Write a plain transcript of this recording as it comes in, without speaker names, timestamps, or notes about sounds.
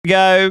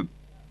Go.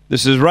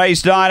 This is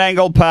race 9,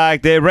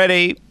 Angle-Park. They're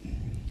ready.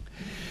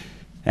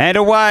 And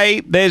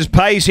away. There's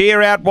pace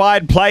here out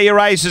wide. Play Your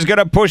Ace is going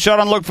to push on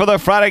and look for the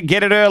front and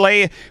get it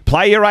early.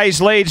 Play Your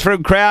Ace leads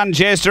from Crown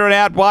Jester, and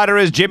out wider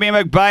is Jimmy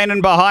McBain,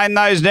 and behind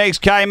those next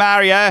came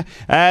Aria,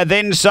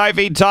 then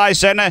Sophie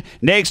Tyson.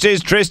 Next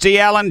is Tristy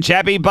Allen.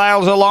 Chappie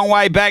Bale's a long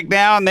way back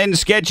now, and then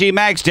Sketchy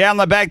Max down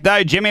the back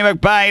though. Jimmy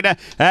McBain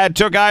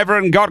took over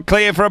and got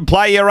clear from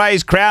Play Your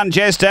Ace. Crown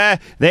Jester,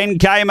 then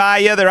came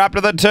Aria. They're up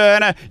to the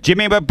turn.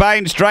 Jimmy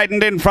McBain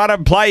straightened in front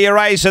of Play Your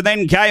Ace, and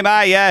then came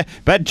Aria,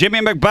 but Jimmy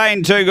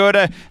McBain too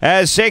good.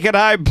 Second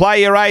home,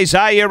 Play Your Ace.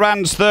 Aria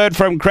runs third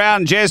from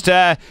Crown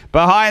Jester.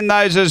 Behind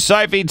those is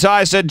Sophie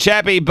Tyson,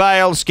 Chappie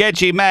Bale,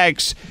 Sketchy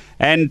Max,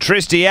 and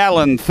Tristy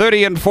Allen.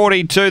 30 and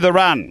 42 the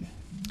run.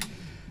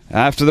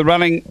 After the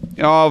running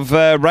of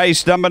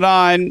race number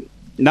 9,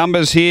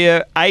 numbers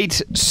here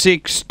 8,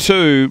 6,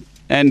 2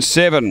 and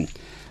 7.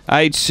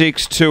 8,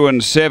 6, 2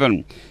 and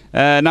 7.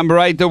 Number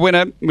 8, the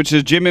winner, which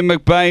is Jimmy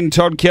McBain,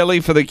 Todd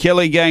Kelly for the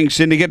Kelly Gang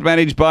Syndicate,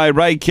 managed by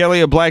Ray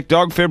Kelly, a black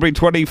dog, February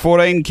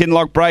 2014,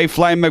 Kinloch Brave,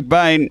 Flame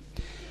McBain.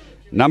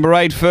 Number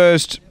 8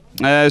 first,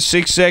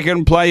 6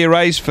 second, Play Your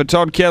Ace for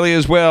Todd Kelly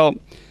as well.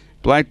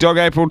 Black dog,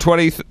 April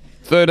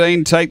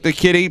 2013, Take the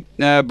Kitty,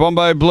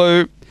 Bombo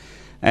Blue.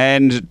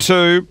 And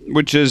 2,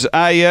 which is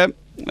Aya,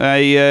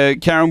 a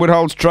Karen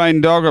Woodhold's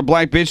trained dog, a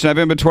black bitch,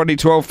 November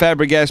 2012,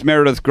 Fabregas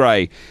Meredith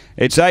Grey.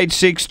 It's 8,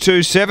 6,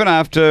 2, 7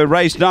 after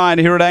race 9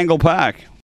 here at Angle-Park.